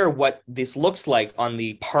compare what this looks like on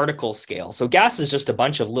the particle scale. So gas is just a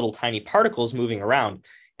bunch of little tiny particles moving around.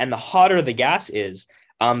 And the hotter the gas is,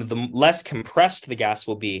 the less compressed the gas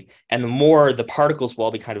will be, and the more the particles will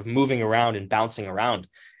be kind of moving around and bouncing around.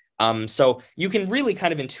 So you can really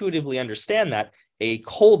kind of intuitively understand that a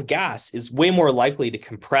cold gas is way more likely to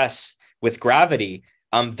compress with gravity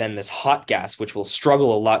than this hot gas, which will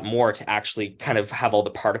struggle a lot more to actually kind of have all the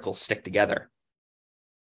particles stick together.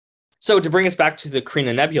 So to bring us back to the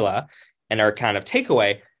Carina Nebula and our kind of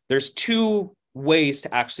takeaway, there's two ways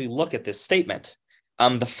to actually look at this statement.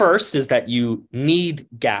 The first is that you need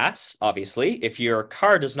gas, obviously. If your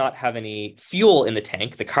car does not have any fuel in the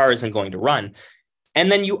tank, the car isn't going to run.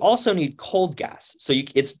 And then you also need cold gas. So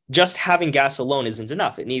it's just having gas alone isn't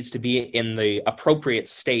enough. It needs to be in the appropriate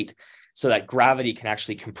state so that gravity can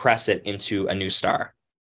actually compress it into a new star.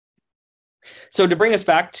 So to bring us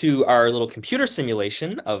back to our little computer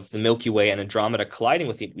simulation of the Milky Way and Andromeda colliding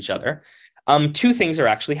with each other, two things are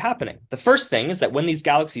actually happening. The first thing is that when these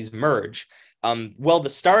galaxies merge, the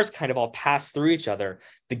stars kind of all pass through each other.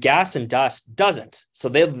 The gas and dust doesn't.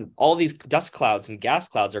 So all these dust clouds and gas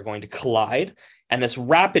clouds are going to collide, and this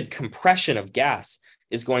rapid compression of gas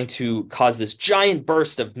is going to cause this giant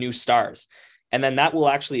burst of new stars. And then that will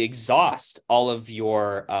actually exhaust all of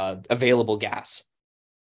your available gas.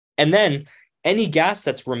 And then any gas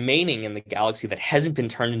that's remaining in the galaxy that hasn't been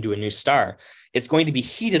turned into a new star, it's going to be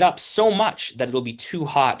heated up so much that it'll be too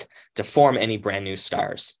hot to form any brand new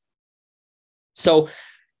stars. So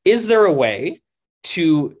is there a way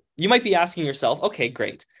you might be asking yourself, okay,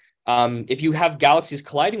 great. If you have galaxies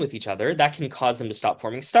colliding with each other, that can cause them to stop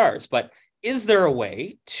forming stars. But is there a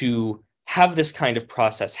way to have this kind of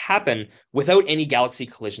process happen without any galaxy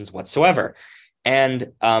collisions whatsoever?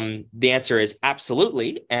 And the answer is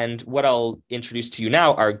absolutely. And what I'll introduce to you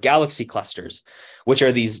now are galaxy clusters, which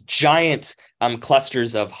are these giant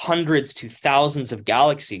clusters of hundreds to thousands of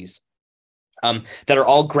galaxies that are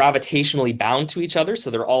all gravitationally bound to each other. So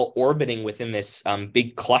they're all orbiting within this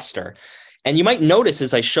big cluster. And you might notice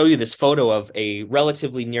as I show you this photo of a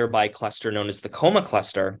relatively nearby cluster known as the Coma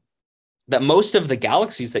cluster, that most of the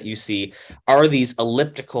galaxies that you see are these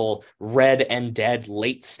elliptical, red and dead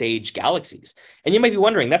late stage galaxies. And you might be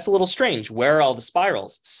wondering, that's a little strange. Where are all the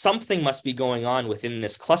spirals? Something must be going on within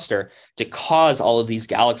this cluster to cause all of these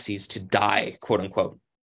galaxies to die, quote unquote.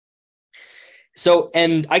 So,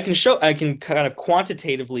 and I can kind of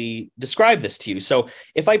quantitatively describe this to you. So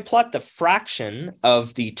if I plot the fraction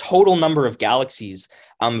of the total number of galaxies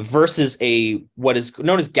versus what is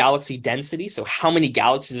known as galaxy density, so how many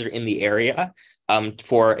galaxies are in the area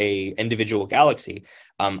for a individual galaxy.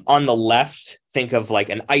 On the left, think of like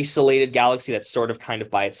an isolated galaxy that's sort of kind of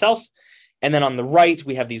by itself. And then on the right,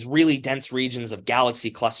 we have these really dense regions of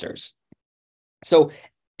galaxy clusters. So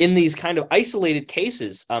in these kind of isolated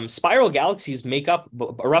cases, spiral galaxies make up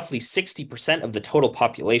roughly 60% of the total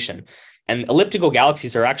population, and elliptical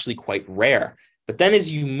galaxies are actually quite rare. But then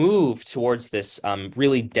as you move towards this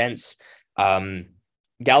really dense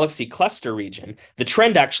galaxy cluster region, the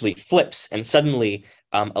trend actually flips, and suddenly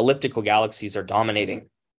elliptical galaxies are dominating.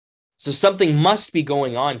 So something must be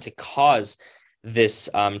going on to cause this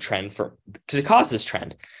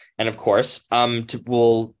trend. And of course,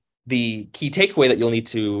 the key takeaway that you'll need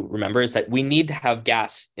to remember is that we need to have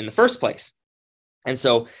gas in the first place. And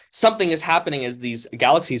so something is happening as these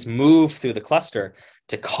galaxies move through the cluster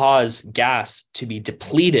to cause gas to be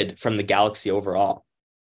depleted from the galaxy overall.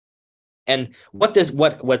 And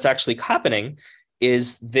what's actually happening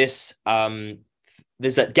is this, the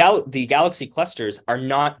galaxy clusters are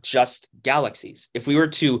not just galaxies. If we were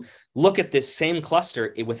to look at this same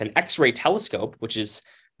cluster with an X-ray telescope, which is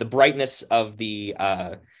the brightness of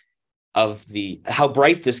how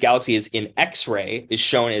bright this galaxy is in X-ray is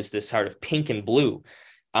shown as this sort of pink and blue.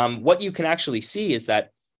 What you can actually see is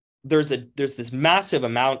that there's this massive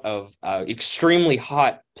amount of extremely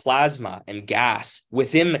hot plasma and gas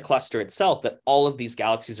within the cluster itself that all of these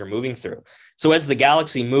galaxies are moving through. So as the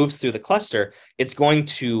galaxy moves through the cluster, it's going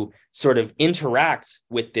to sort of interact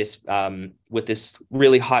with this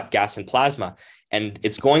really hot gas and plasma, and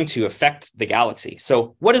it's going to affect the galaxy.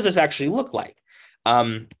 So what does this actually look like?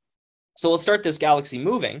 So we'll start this galaxy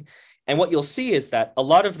moving, and what you'll see is that a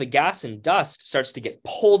lot of the gas and dust starts to get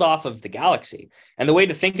pulled off of the galaxy. And the way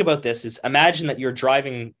to think about this is imagine that you're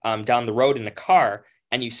driving down the road in a car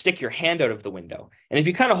and you stick your hand out of the window. And if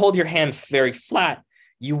you kind of hold your hand very flat,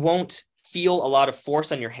 you won't feel a lot of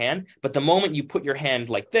force on your hand. But the moment you put your hand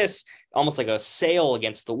like this, almost like a sail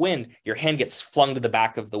against the wind, your hand gets flung to the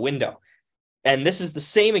back of the window. And this is the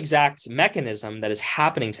same exact mechanism that is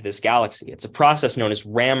happening to this galaxy. It's a process known as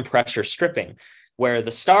ram pressure stripping, where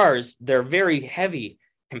the stars, they're very heavy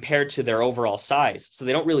compared to their overall size. So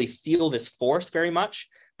they don't really feel this force very much,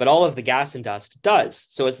 but all of the gas and dust does.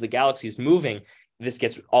 So as the galaxy is moving, this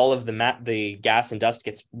gets all of the gas and dust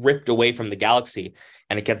gets ripped away from the galaxy,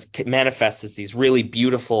 and it manifests as these really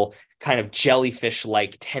beautiful kind of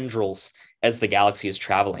jellyfish-like tendrils as the galaxy is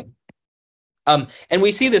traveling. And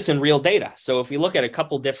we see this in real data. So if we look at a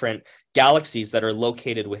couple different galaxies that are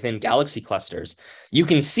located within galaxy clusters, you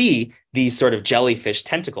can see these sort of jellyfish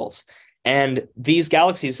tentacles. And these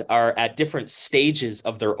galaxies are at different stages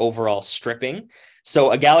of their overall stripping.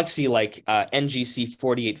 So a galaxy like NGC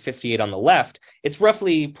 4858 on the left, it's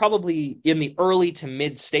probably in the early to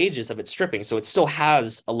mid stages of its stripping. So it still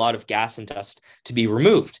has a lot of gas and dust to be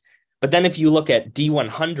removed. But then if you look at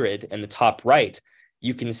D100 in the top right,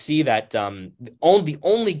 you can see that the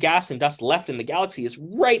only gas and dust left in the galaxy is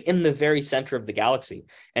right in the very center of the galaxy.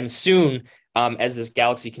 And soon, as this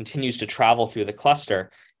galaxy continues to travel through the cluster,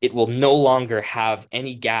 it will no longer have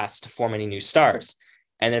any gas to form any new stars.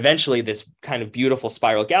 And eventually, this kind of beautiful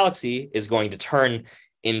spiral galaxy is going to turn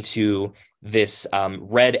into this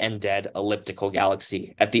red and dead elliptical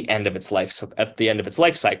galaxy at the end of its life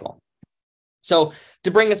cycle. So to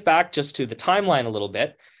bring us back just to the timeline a little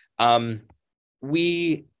bit,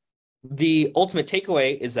 the ultimate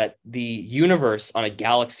takeaway is that the universe on a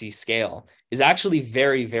galaxy scale is actually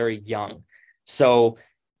very, very young. So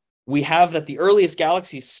we have that the earliest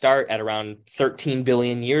galaxies start at around 13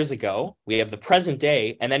 billion years ago. We have the present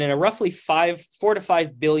day, and then in a roughly 4 to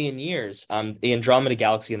 5 billion years, the Andromeda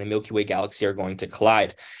Galaxy and the Milky Way Galaxy are going to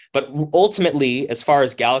collide. But ultimately, as far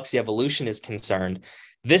as galaxy evolution is concerned,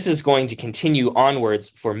 this is going to continue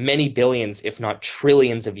onwards for many billions, if not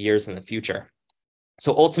trillions of years in the future.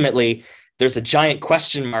 So ultimately, there's a giant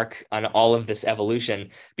question mark on all of this evolution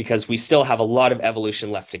because we still have a lot of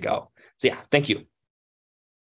evolution left to go. So yeah, thank you.